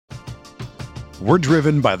We're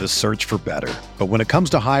driven by the search for better. But when it comes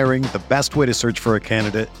to hiring, the best way to search for a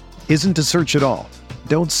candidate isn't to search at all.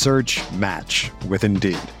 Don't search, match with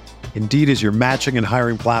Indeed. Indeed is your matching and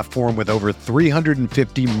hiring platform with over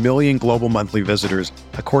 350 million global monthly visitors,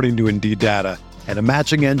 according to Indeed data, and a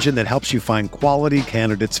matching engine that helps you find quality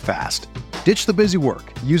candidates fast. Ditch the busy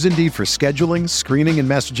work. Use Indeed for scheduling, screening, and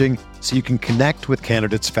messaging so you can connect with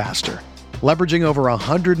candidates faster. Leveraging over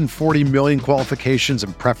 140 million qualifications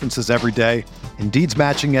and preferences every day, Indeed's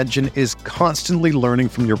matching engine is constantly learning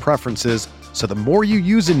from your preferences, so the more you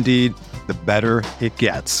use Indeed, the better it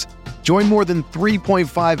gets. Join more than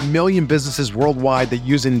 3.5 million businesses worldwide that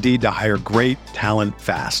use Indeed to hire great talent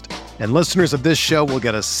fast. And listeners of this show will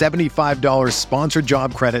get a $75 sponsored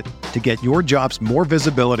job credit to get your jobs more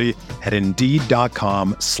visibility at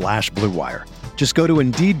Indeed.com/Blue Wire. Just go to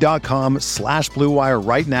Indeed.com/Blue Wire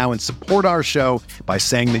right now and support our show by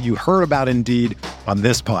saying that you heard about Indeed on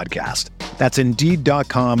this podcast. That's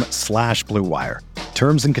Indeed.com/Blue Wire.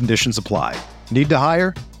 Terms and conditions apply. Need to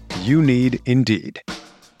hire? You need Indeed.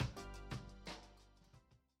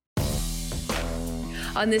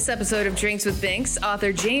 On this episode of Drinks with Binks,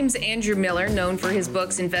 author James Andrew Miller, known for his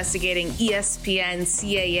books investigating ESPN,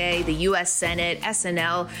 CAA, the U.S. Senate,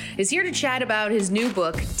 SNL, is here to chat about his new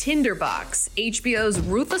book, Tinderbox, HBO's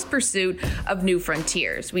ruthless pursuit of new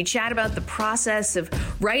frontiers. We chat about the process of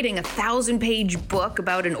writing a 1,000-page book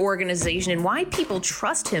about an organization and why people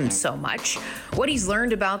trust him so much, what he's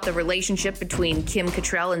learned about the relationship between Kim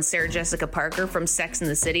Cattrall and Sarah Jessica Parker from Sex and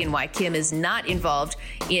the City and why Kim is not involved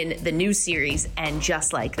in the new series And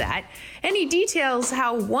Just Like That. And he details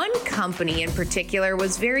how one company in particular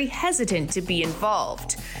was very hesitant to be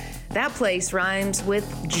involved. That place rhymes with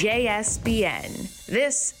JSBN.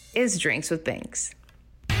 This is Drinks with Binks.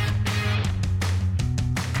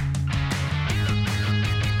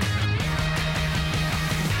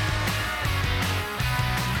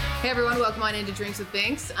 Hey everyone, welcome on into Drinks with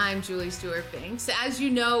Binks. I'm Julie Stewart Binks. As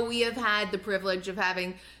you know, we have had the privilege of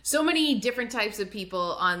having so many different types of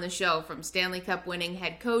people on the show, from Stanley Cup winning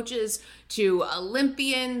head coaches to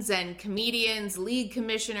Olympians and comedians, league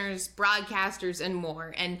commissioners, broadcasters, and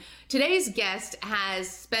more. And today's guest has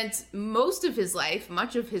spent much of his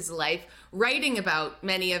life, writing about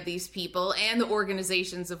many of these people and the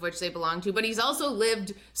organizations of which they belong to, but he's also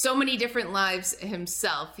lived so many different lives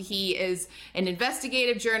himself. He is an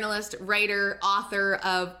investigative journalist, writer, author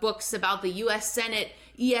of books about the U.S. Senate,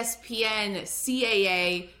 ESPN,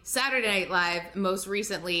 CAA, Saturday Night Live, most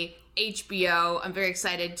recently HBO. I'm very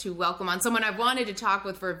excited to welcome on someone I've wanted to talk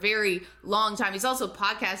with for a very long time. He's also a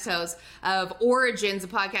podcast host of Origins, a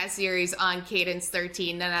podcast series on Cadence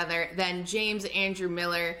 13, none other than James Andrew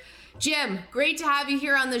Miller. Jim, great to have you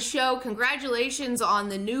here on the show. Congratulations on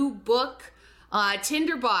the new book,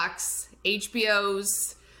 Tinderbox,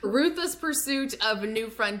 HBO's ruthless pursuit of new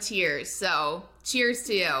frontiers. So, cheers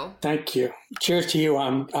to you. Thank you. Cheers to you.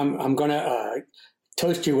 I'm going to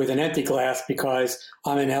toast you with an empty glass because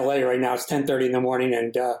I'm in LA right now. It's 10:30 in the morning,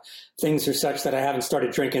 and things are such that I haven't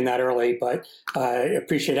started drinking that early. But I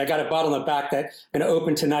appreciate it. I got a bottle in the back that I'm going to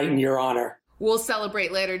open tonight in your honor. We'll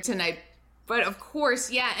celebrate later tonight. But of course,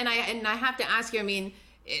 yeah, and I have to ask you, I mean,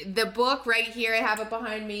 the book right here, I have it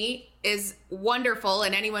behind me, is wonderful.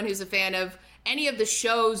 And anyone who's a fan of any of the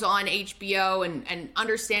shows on HBO and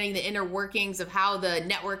understanding the inner workings of how the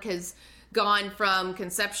network has gone from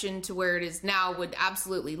conception to where it is now would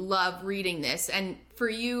absolutely love reading this. And for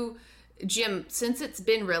you, Jim, since it's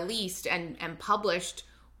been released and published,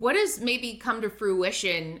 what has maybe come to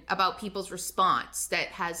fruition about people's response that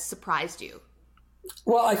has surprised you?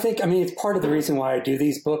 Well, it's part of the reason why I do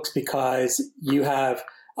these books, because you have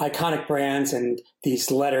iconic brands and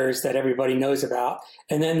these letters that everybody knows about.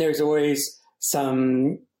 And then there's always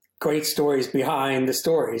some great stories behind the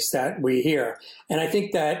stories that we hear. And I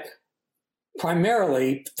think that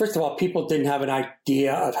primarily, first of all, people didn't have an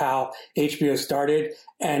idea of how HBO started,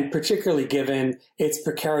 and particularly given its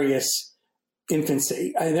precarious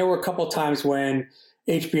infancy. And there were a couple of times when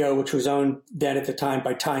HBO, which was owned then at the time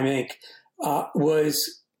by Time Inc.,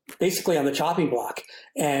 was basically on the chopping block.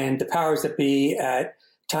 And the powers that be at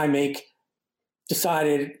Time Inc.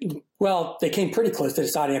 decided, well, they came pretty close to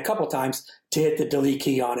deciding a couple of times to hit the delete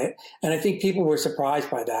key on it. And I think people were surprised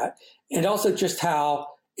by that. And also just how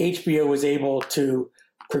HBO was able to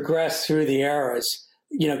progress through the eras,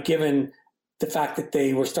 given the fact that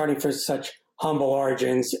they were starting from such humble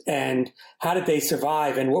origins, and how did they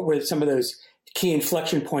survive, and what were some of those key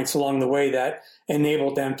inflection points along the way that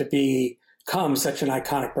enabled them to become such an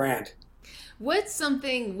iconic brand. What's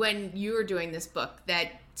something when you were doing this book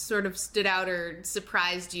that sort of stood out or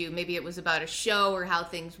surprised you? Maybe it was about a show or how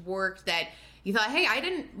things worked that you thought, hey, I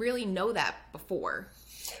didn't really know that before?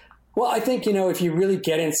 Well, I think, if you really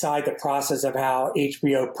get inside the process of how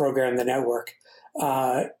HBO programmed the network,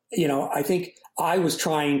 I think I was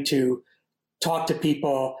trying to talk to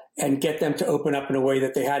people and get them to open up in a way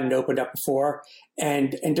that they hadn't opened up before,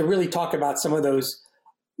 and to really talk about some of those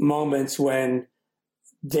moments when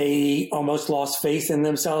they almost lost faith in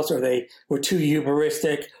themselves, or they were too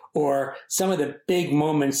hubristic, or some of the big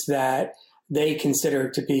moments that they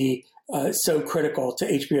considered to be so critical to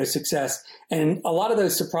HBO's success. And a lot of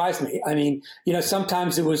those surprised me. I mean,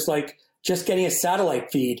 sometimes it was like just getting a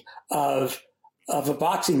satellite feed of a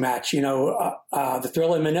boxing match, the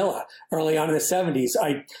Thrill in Manila early on in the 70s.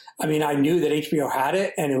 I mean, I knew that HBO had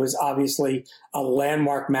it, and it was obviously a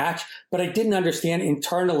landmark match, but I didn't understand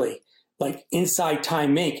internally, like inside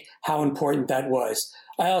Time Inc., how important that was.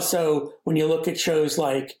 I also, when you look at shows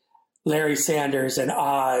like Larry Sanders and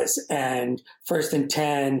Oz and First and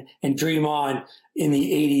 10 and Dream On in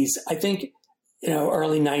the 80s, I think,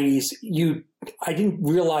 early 90s, I didn't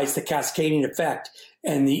realize the cascading effect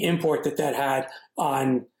and the import that had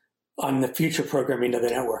on the future programming of the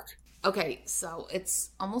network. Okay, so it's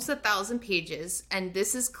almost 1,000 pages, and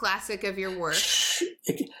this is classic of your work.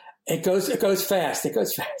 It goes fast. It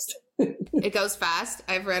goes fast. It goes fast.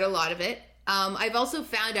 I've read a lot of it. I've also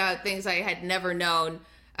found out things I had never known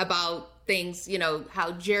about things,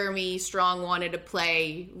 how Jeremy Strong wanted to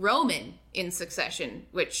play Roman in Succession,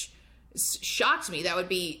 which shocks me. That would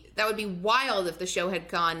be wild if the show had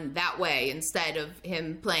gone that way instead of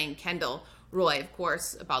him playing Kendall Roy, of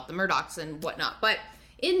course, about the Murdochs and whatnot. But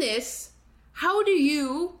in this, how do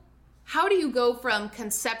you go from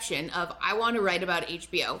conception of I want to write about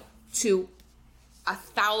HBO to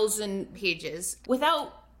 1,000 pages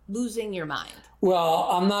without losing your mind? Well,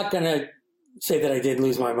 I'm not going to say that I did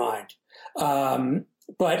lose my mind.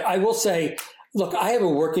 But I will say, look, I have a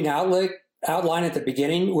working outline at the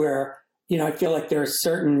beginning where, I feel like there are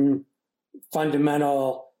certain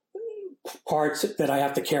fundamental parts that I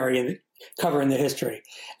have to cover in the history.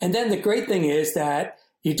 And then the great thing is that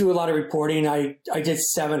you do a lot of reporting. I did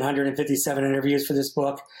 757 interviews for this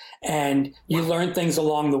book, and you learn things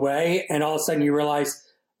along the way. And all of a sudden you realize,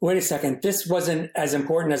 wait a second, this wasn't as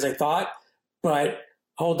important as I thought, but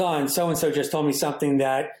hold on, so-and-so just told me something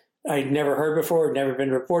that I'd never heard before, had never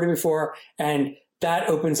been reported before. And that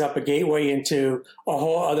opens up a gateway into a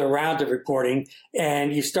whole other round of reporting.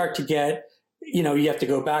 And you start to get, you have to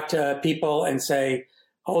go back to people and say,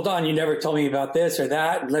 hold on, you never told me about this or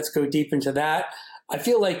that. Let's go deep into that. I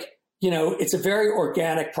feel like, it's a very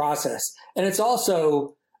organic process. And it's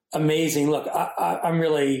also amazing. Look, I'm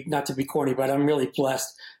really, not to be corny, but I'm really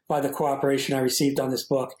blessed by the cooperation I received on this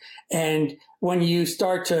book. And when you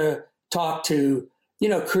start to talk to,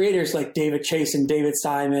 creators like David Chase and David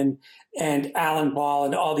Simon and Alan Ball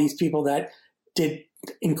and all these people that did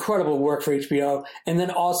incredible work for HBO. And then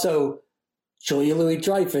also Julia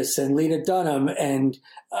Louis-Dreyfus and Lena Dunham and,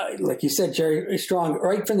 like you said, Jerry Strong,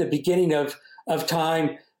 right from the beginning of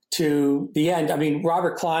Time to the end. I mean,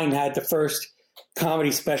 Robert Klein had the first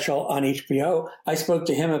comedy special on HBO. I spoke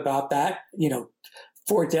to him about that,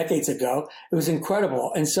 4 decades ago. It was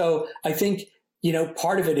incredible. And so I think,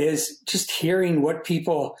 part of it is just hearing what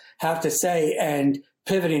people have to say and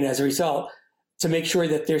pivoting as a result to make sure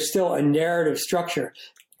that there's still a narrative structure.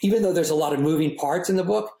 Even though there's a lot of moving parts in the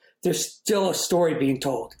book, there's still a story being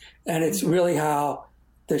told. And it's really how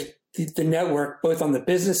the network, both on the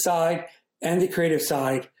business side and the creative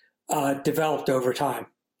side, developed over time.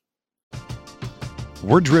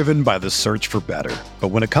 We're driven by the search for better. But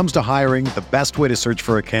when it comes to hiring, the best way to search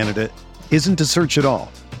for a candidate isn't to search at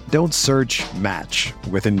all. Don't search, match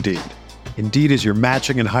with Indeed. Indeed is your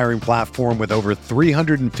matching and hiring platform with over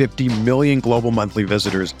 350 million global monthly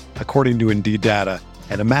visitors, according to Indeed data,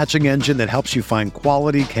 and a matching engine that helps you find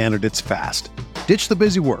quality candidates fast. Ditch the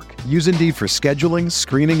busy work. Use Indeed for scheduling,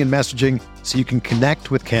 screening, and messaging so you can connect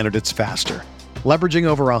with candidates faster. Leveraging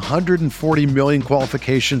over 140 million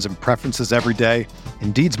qualifications and preferences every day,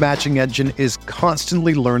 Indeed's matching engine is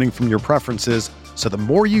constantly learning from your preferences, so the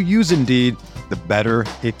more you use Indeed, the better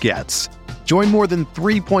it gets. Join more than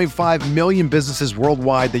 3.5 million businesses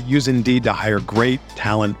worldwide that use Indeed to hire great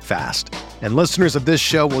talent fast. And listeners of this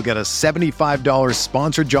show will get a $75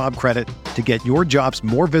 sponsored job credit to get your jobs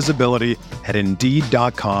more visibility at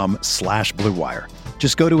Indeed.com/Blue Wire.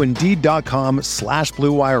 Just go to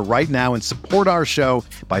Indeed.com/Blue Wire right now and support our show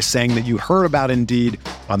by saying that you heard about Indeed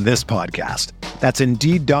on this podcast. That's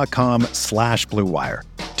Indeed.com/Blue Wire.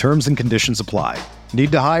 Terms and conditions apply.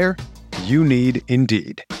 Need to hire? You need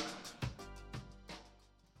Indeed.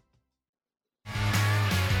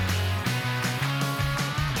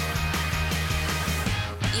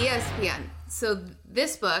 ESPN. So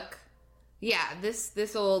this book,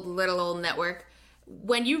 this old little old network.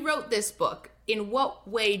 When you wrote this book, in what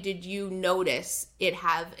way did you notice it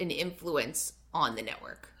have an influence on the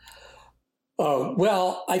network? Oh,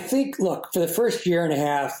 well, I think, look, for the first year and a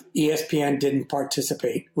half, ESPN didn't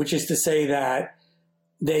participate, which is to say that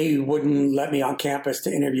they wouldn't let me on campus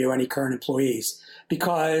to interview any current employees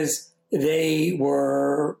because they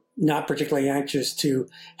were not particularly anxious to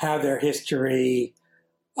have their history,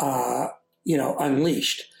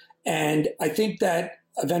 unleashed. And I think that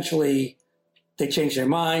eventually they changed their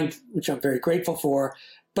mind, which I'm very grateful for.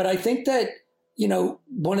 But I think that,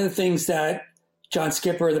 one of the things that John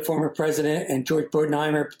Skipper, the former president, and George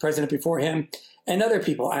Bodenheimer, president before him, and other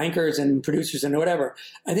people, anchors and producers and whatever,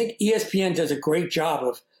 I think ESPN does a great job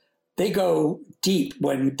of, they go deep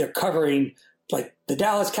when they're covering like the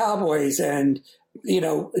Dallas Cowboys and,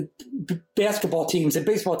 basketball teams and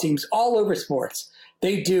baseball teams all over sports.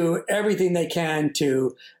 They do everything they can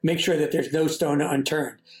to make sure that there's no stone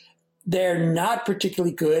unturned. They're not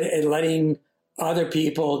particularly good at letting other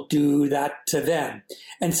people do that to them.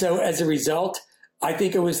 And so as a result, I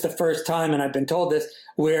think it was the first time, and I've been told this,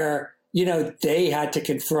 where, they had to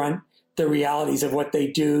confront the realities of what they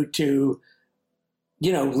do to,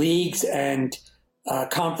 leagues and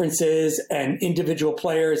conferences and individual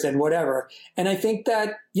players and whatever. And I think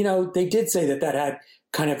that, they did say that had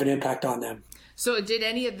kind of an impact on them. So did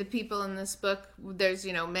any of the people in this book, there's,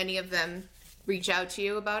 many of them reach out to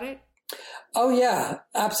you about it? Oh, yeah,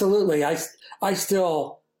 absolutely. I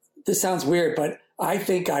still, this sounds weird, but I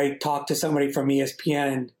think I talked to somebody from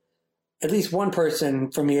ESPN, at least one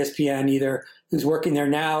person from ESPN, either who's working there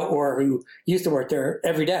now or who used to work there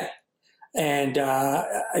every day. And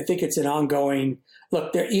I think it's an ongoing,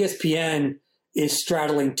 look, their ESPN is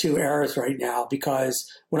straddling two eras right now because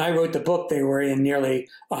when I wrote the book, they were in nearly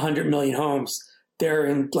 100 million homes. They're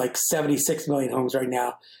in like 76 million homes right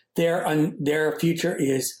now. Their future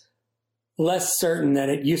is less certain than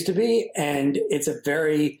it used to be, and it's a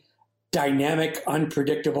very dynamic,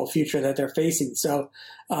 unpredictable future that they're facing. So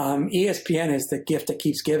ESPN is the gift that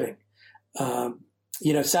keeps giving.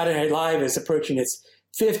 Saturday Night Live is approaching its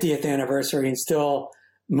 50th anniversary and still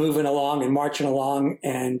moving along and marching along,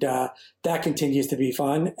 and that continues to be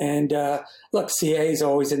fun. And look, CA is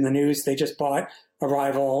always in the news. They just bought a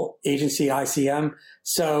rival agency, ICM.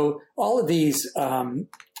 So all of these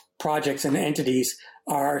projects and entities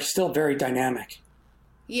are still very dynamic.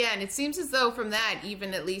 Yeah, and it seems as though from that,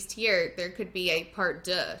 even at least here, there could be a part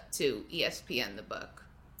deux to ESPN, the book.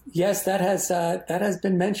 Yes, that has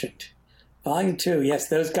been mentioned. Volume 2, yes,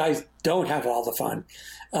 those guys don't have all the fun.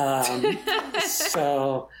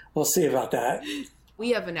 So we'll see about that.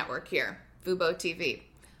 We have a network here, Fubo TV.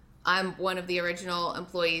 I'm one of the original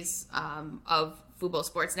employees of Fubo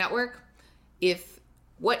Sports Network.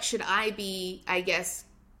 What should I be, I guess,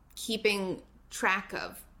 keeping track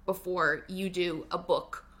of before you do a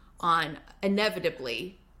book on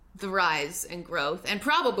inevitably the rise and growth and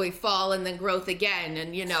probably fall and then growth again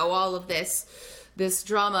and, all of this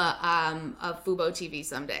drama of Fubo TV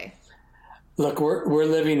someday? Look, we're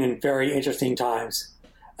living in very interesting times.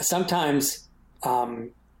 Sometimes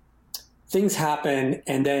things happen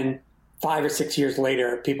and then 5 or 6 years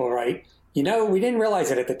later, people write, we didn't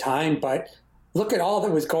realize it at the time, but look at all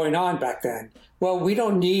that was going on back then. Well, we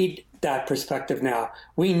don't need that perspective now.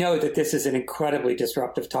 We know that this is an incredibly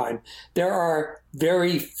disruptive time. There are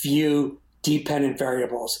very few dependent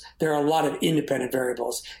variables. There are a lot of independent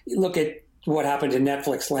variables. Look at what happened to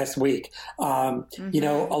Netflix last week. A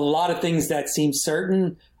lot of things that seem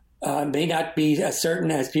certain may not be as certain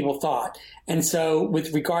as people thought. And so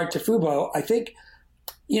with regard to Fubo, I think,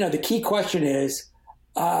 the key question is,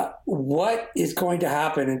 what is going to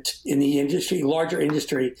happen in the industry, larger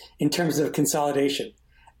industry, in terms of consolidation?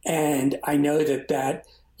 And I know that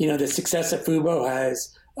the success of Fubo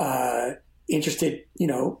has interested,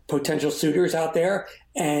 potential suitors out there.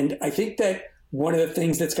 And I think that one of the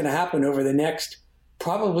things that's going to happen over the next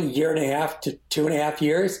probably year and a half to 2.5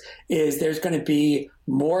 years is there's going to be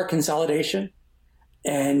more consolidation.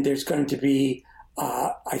 And there's going to be,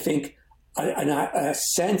 I think, a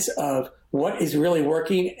sense of what is really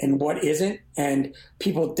working and what isn't, and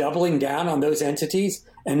people doubling down on those entities.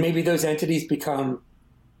 And maybe those entities become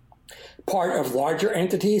part of larger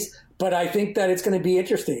entities. But I think that it's going to be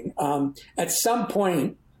interesting. At some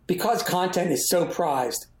point, because content is so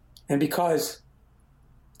prized and because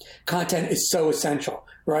content is so essential,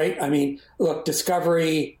 right? I mean, look,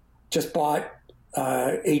 Discovery just bought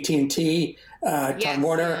AT&T, Time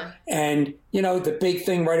Warner. Yeah. And, the big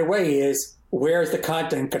thing right away is where's the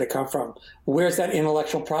content going to come from? Where's that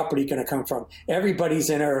intellectual property going to come from? Everybody's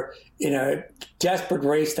in a desperate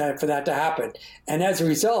race for that to happen. And as a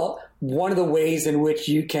result, one of the ways in which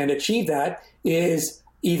you can achieve that is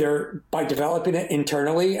either by developing it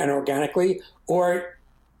internally and organically, or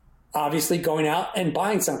obviously going out and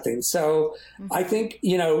buying something. So I think,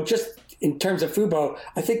 just in terms of Fubo,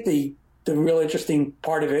 I think the real interesting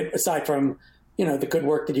part of it, aside from, the good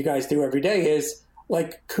work that you guys do every day, is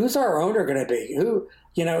like, who's our owner going to be?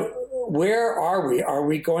 Where are we? Are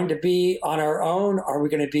we going to be on our own? Are we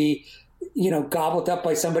going to be, gobbled up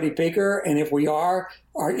by somebody bigger? And if we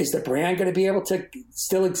is the brand going to be able to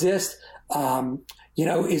still exist?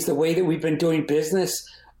 Is the way that we've been doing business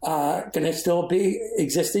going to still be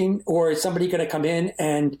existing, or is somebody going to come in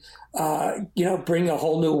and bring a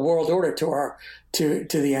whole new world order to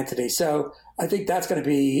the entity? So I think that's going to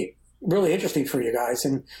be really interesting for you guys,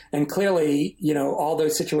 and clearly all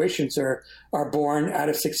those situations are born out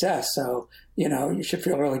of success. So you should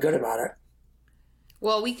feel really good about it.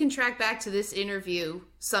 Well, we can track back to this interview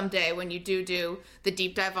someday when you do the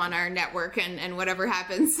deep dive on our network and whatever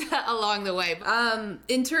happens along the way.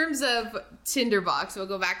 In terms of Tinderbox, we'll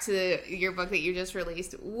go back to your book that you just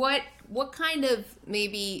released. What kind of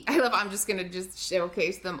I'm just going to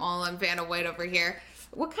showcase them all on Vanna White over here.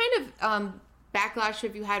 What kind of backlash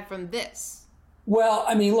have you had from this? Well,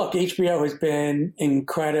 I mean, look, HBO has been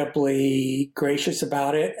incredibly gracious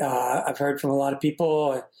about it. I've heard from a lot of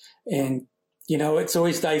people, and it's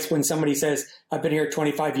always nice when somebody says, I've been here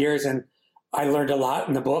 25 years and I learned a lot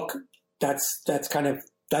in the book. That's kind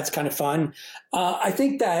of fun. I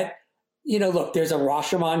think that, look, there's a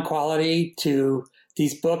Rashomon quality to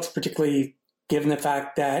these books, particularly given the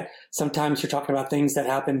fact that sometimes you're talking about things that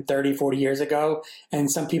happened 30, 40 years ago. And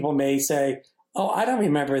some people may say, oh, I don't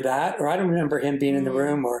remember that, or I don't remember him being in the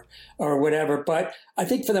room or whatever. But I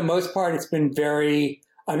think for the most part, I've been very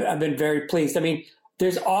pleased. I mean,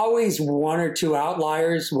 there's always one or two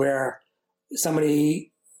outliers where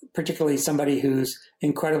somebody, particularly somebody who's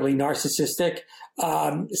incredibly narcissistic,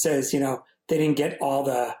 says, they didn't get all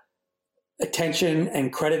the attention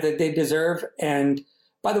and credit that they deserve. And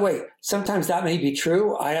by the way, sometimes that may be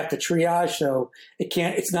true. I have to triage, so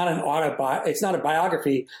it's not it's not a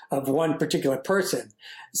biography of one particular person.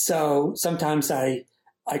 So sometimes I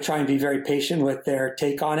try and be very patient with their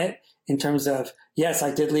take on it in terms of, yes,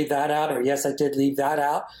 I did leave that out, or yes, I did leave that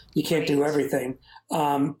out. You can't do everything.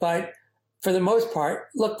 But for the most part,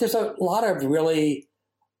 look, there's a lot of really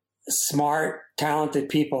smart, talented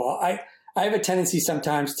people. I have a tendency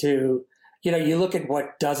sometimes to, you look at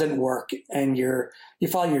what doesn't work, and you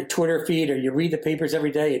follow your Twitter feed, or you read the papers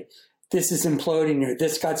every day, and this is imploding, or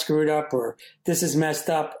this got screwed up, or this is messed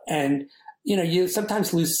up. And, you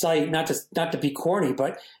sometimes lose sight, not to be corny,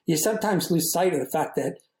 but you sometimes lose sight of the fact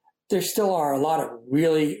that there still are a lot of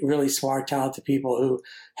really, really smart, talented people who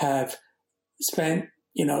have spent,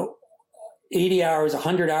 80 hours,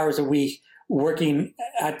 100 hours a week working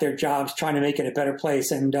at their jobs, trying to make it a better place.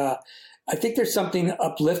 And I think there's something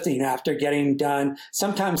uplifting after getting done.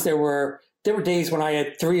 Sometimes there were days when I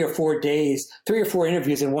had 3 or 4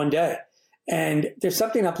 interviews in one day. And there's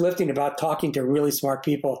something uplifting about talking to really smart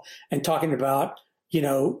people and talking about,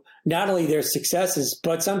 not only their successes,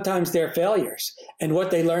 but sometimes their failures and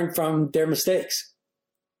what they learned from their mistakes.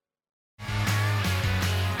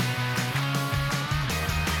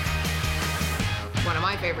 One of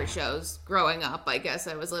my favorite shows growing up, I guess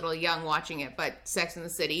I was a little young watching it, but Sex and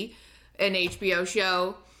the City, an HBO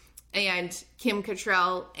show, and Kim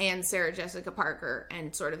Cattrall and Sarah Jessica Parker,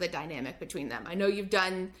 and sort of the dynamic between them. I know you've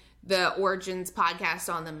done the Origins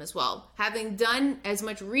podcast on them as well. Having done as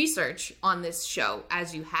much research on this show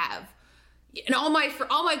as you have, and all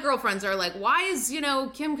my girlfriends are like, why is,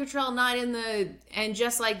 Kim Cattrall not in and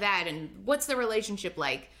Just Like That? And what's the relationship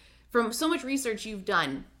like? From so much research you've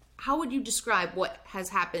done, how would you describe what has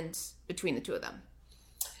happened between the two of them?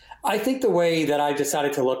 I think the way that I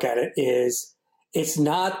decided to look at it is, it's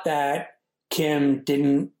not that Kim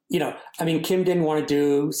didn't, Kim didn't want to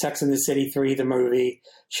do Sex and the City 3, the movie.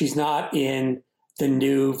 She's not in the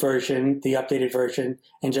new version, the updated version,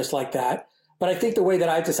 and Just Like That. But I think the way that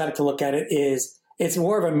I decided to look at it is, it's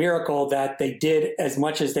more of a miracle that they did as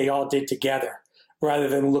much as they all did together, rather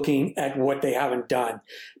than looking at what they haven't done.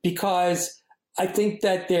 Because I think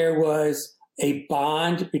that there was a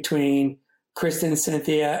bond between Kristen,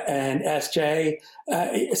 Cynthia, and SJ,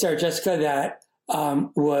 Sarah Jessica, that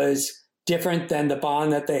was different than the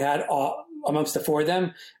bond that they had amongst the four of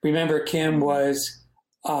them. Remember, Kim was,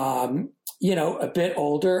 a bit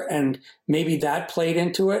older, and maybe that played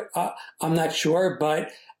into it. I'm not sure,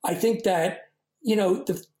 but I think that,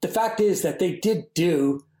 the fact is that they did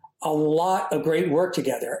do a lot of great work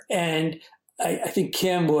together. And I think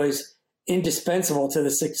Kim was indispensable to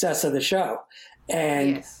the success of the show.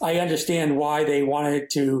 And Yes. I understand why they wanted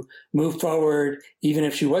to move forward, even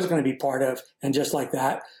if she was going to be part of, and just like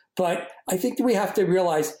that. But I think that we have to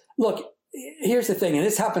realize, look, here's the thing, and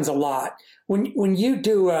this happens a lot. When you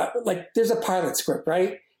do, like, there's a pilot script,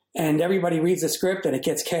 right? And everybody reads the script and it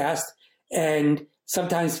gets cast. And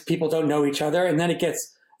sometimes people don't know each other. And then it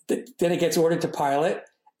gets ordered to pilot.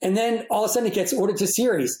 And then all of a sudden it gets ordered to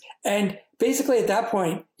series. And basically at that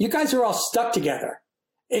point, you guys are all stuck together.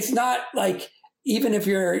 It's not like, even if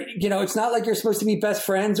you're, it's not like you're supposed to be best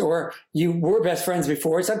friends or you were best friends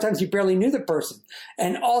before. Sometimes you barely knew the person.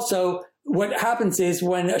 And also what happens is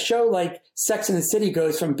when a show like Sex and the City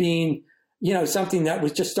goes from being, something that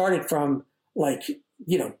was just started from like,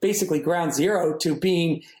 basically ground zero to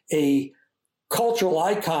being a cultural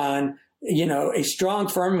icon, a strong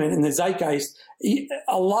firmament in the zeitgeist,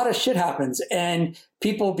 a lot of shit happens and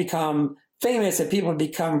people become famous and people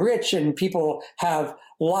become rich and people have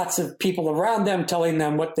lots of people around them telling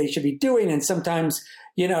them what they should be doing. And sometimes,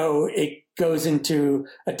 it goes into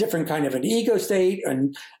a different kind of an ego state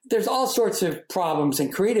and there's all sorts of problems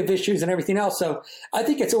and creative issues and everything else. So I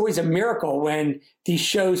think it's always a miracle when these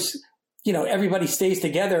shows, everybody stays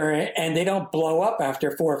together and they don't blow up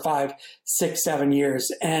after 4, 5, 6, 7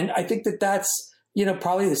 years. And I think that that's,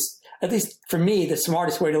 probably this, at least for me, the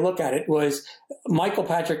smartest way to look at it was Michael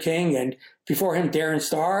Patrick King and before him, Darren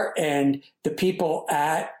Star and the people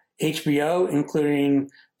at HBO, including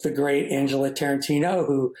the great Angela Tarantino,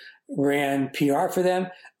 who ran PR for them.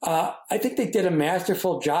 I think they did a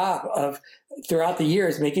masterful job of throughout the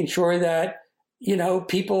years, making sure that,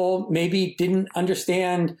 people maybe didn't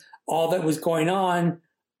understand all that was going on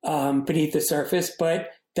beneath the surface, but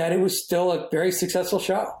that it was still a very successful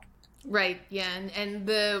show. Right. Yeah. And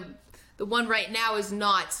the one right now is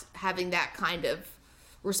not having that kind of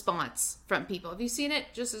response from people. Have you seen it?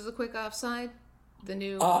 Just as a quick offside, the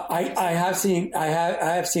new. I have seen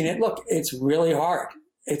it. Look, it's really hard.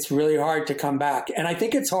 It's really hard to come back, and I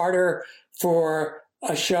think it's harder for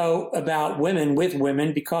a show about women with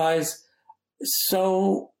women because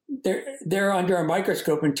they're under a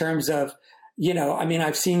microscope in terms of,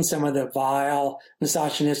 I've seen some of the vile,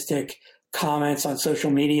 misogynistic comments on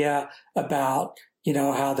social media about,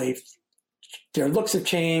 how their looks have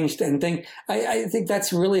changed and things. I think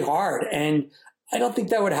that's really hard. And I don't think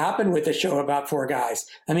that would happen with a show about 4 guys.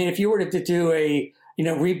 I mean, if you were to do a,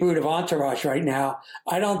 reboot of Entourage right now,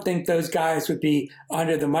 I don't think those guys would be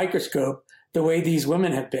under the microscope the way these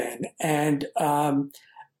women have been. And,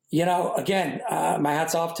 again, my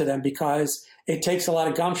hat's off to them because it takes a lot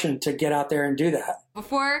of gumption to get out there and do that.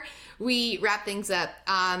 Before we wrap things up,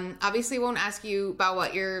 obviously I won't ask you about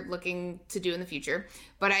what you're looking to do in the future,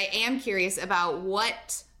 but I am curious about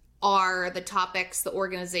what are the topics, the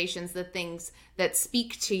organizations, the things that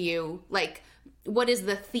speak to you. Like, what is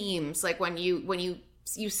the themes? Like when you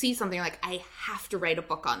see something like, I have to write a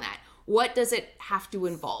book on that. What does it have to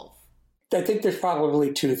involve? I think there's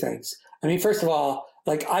probably 2 things. I mean, first of all,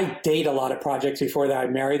 like I date a lot of projects before that I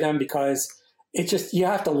marry them because it's just, you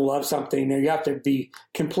have to love something or you have to be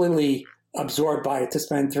completely absorbed by it to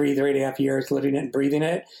spend 3.5 years living it and breathing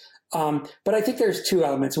it. But I think there's 2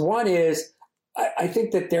 elements. One is I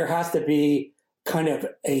think that there has to be kind of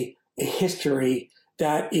a history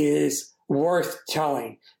that is worth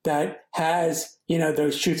telling, that has,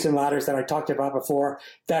 those chutes and ladders that I talked about before,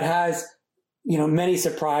 that has, many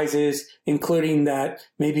surprises, including that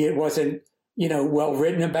maybe it wasn't, well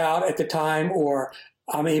written about at the time, or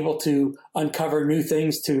I'm able to uncover new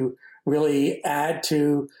things to really add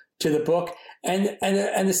to the book. And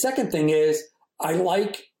the second thing is I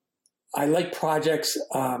like projects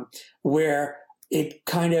where it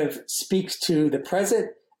kind of speaks to the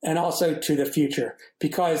present and also to the future.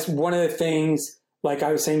 Because one of the things, like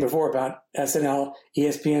I was saying before about SNL,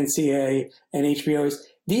 ESPN, CA, and HBO, is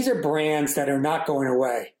these are brands that are not going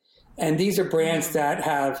away. And these are brands that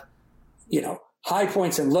have, high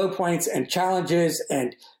points and low points and challenges,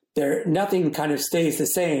 and nothing kind of stays the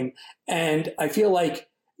same. And I feel like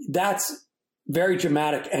that's very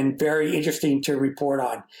dramatic and very interesting to report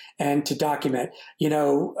on and to document.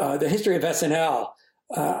 The history of SNL.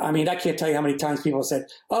 I can't tell you how many times people said,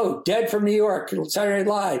 "Oh, Dead from New York, Saturday Night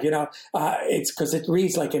Live." It's because it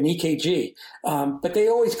reads like an EKG, but they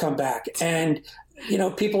always come back. And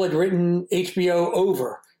people had written HBO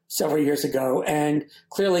over several years ago, and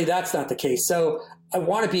clearly that's not the case. So I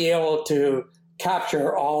want to be able to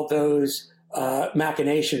capture all those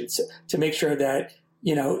machinations to make sure that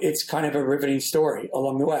it's kind of a riveting story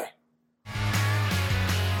along the way.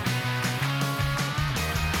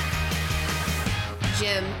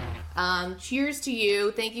 Jim, Cheers to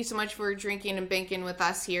you. Thank you so much for drinking and banking with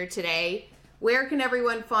us here today. Where can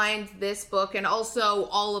everyone find this book and also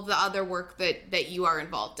all of the other work that you are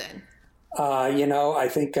involved in? I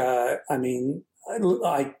think,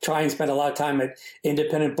 I try and spend a lot of time at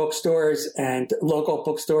independent bookstores and local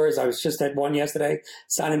bookstores. I was just at one yesterday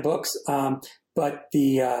signing books.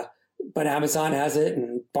 But Amazon has it,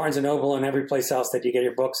 and Barnes and Noble, and every place else that you get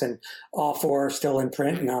your books, and all four are still in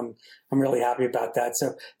print, and I'm really happy about that.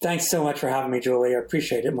 So thanks so much for having me, Julie. I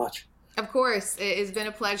appreciate it much. Of course, it's been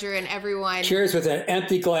a pleasure, and everyone. Cheers with an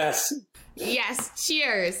empty glass. Yes,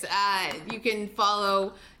 cheers. You can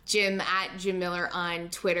follow Jim at Jim Miller on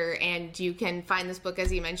Twitter, and you can find this book, as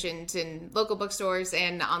he mentioned, in local bookstores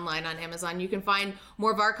and online on Amazon. You can find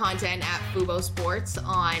more of our content at Fubo Sports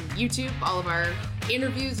on YouTube, all of our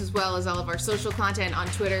interviews, as well as all of our social content on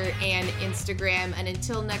Twitter and Instagram. And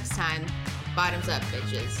until next time, bottoms up,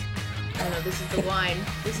 bitches. Oh no, this is the wine.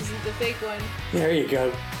 This isn't the fake one. There you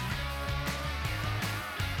go.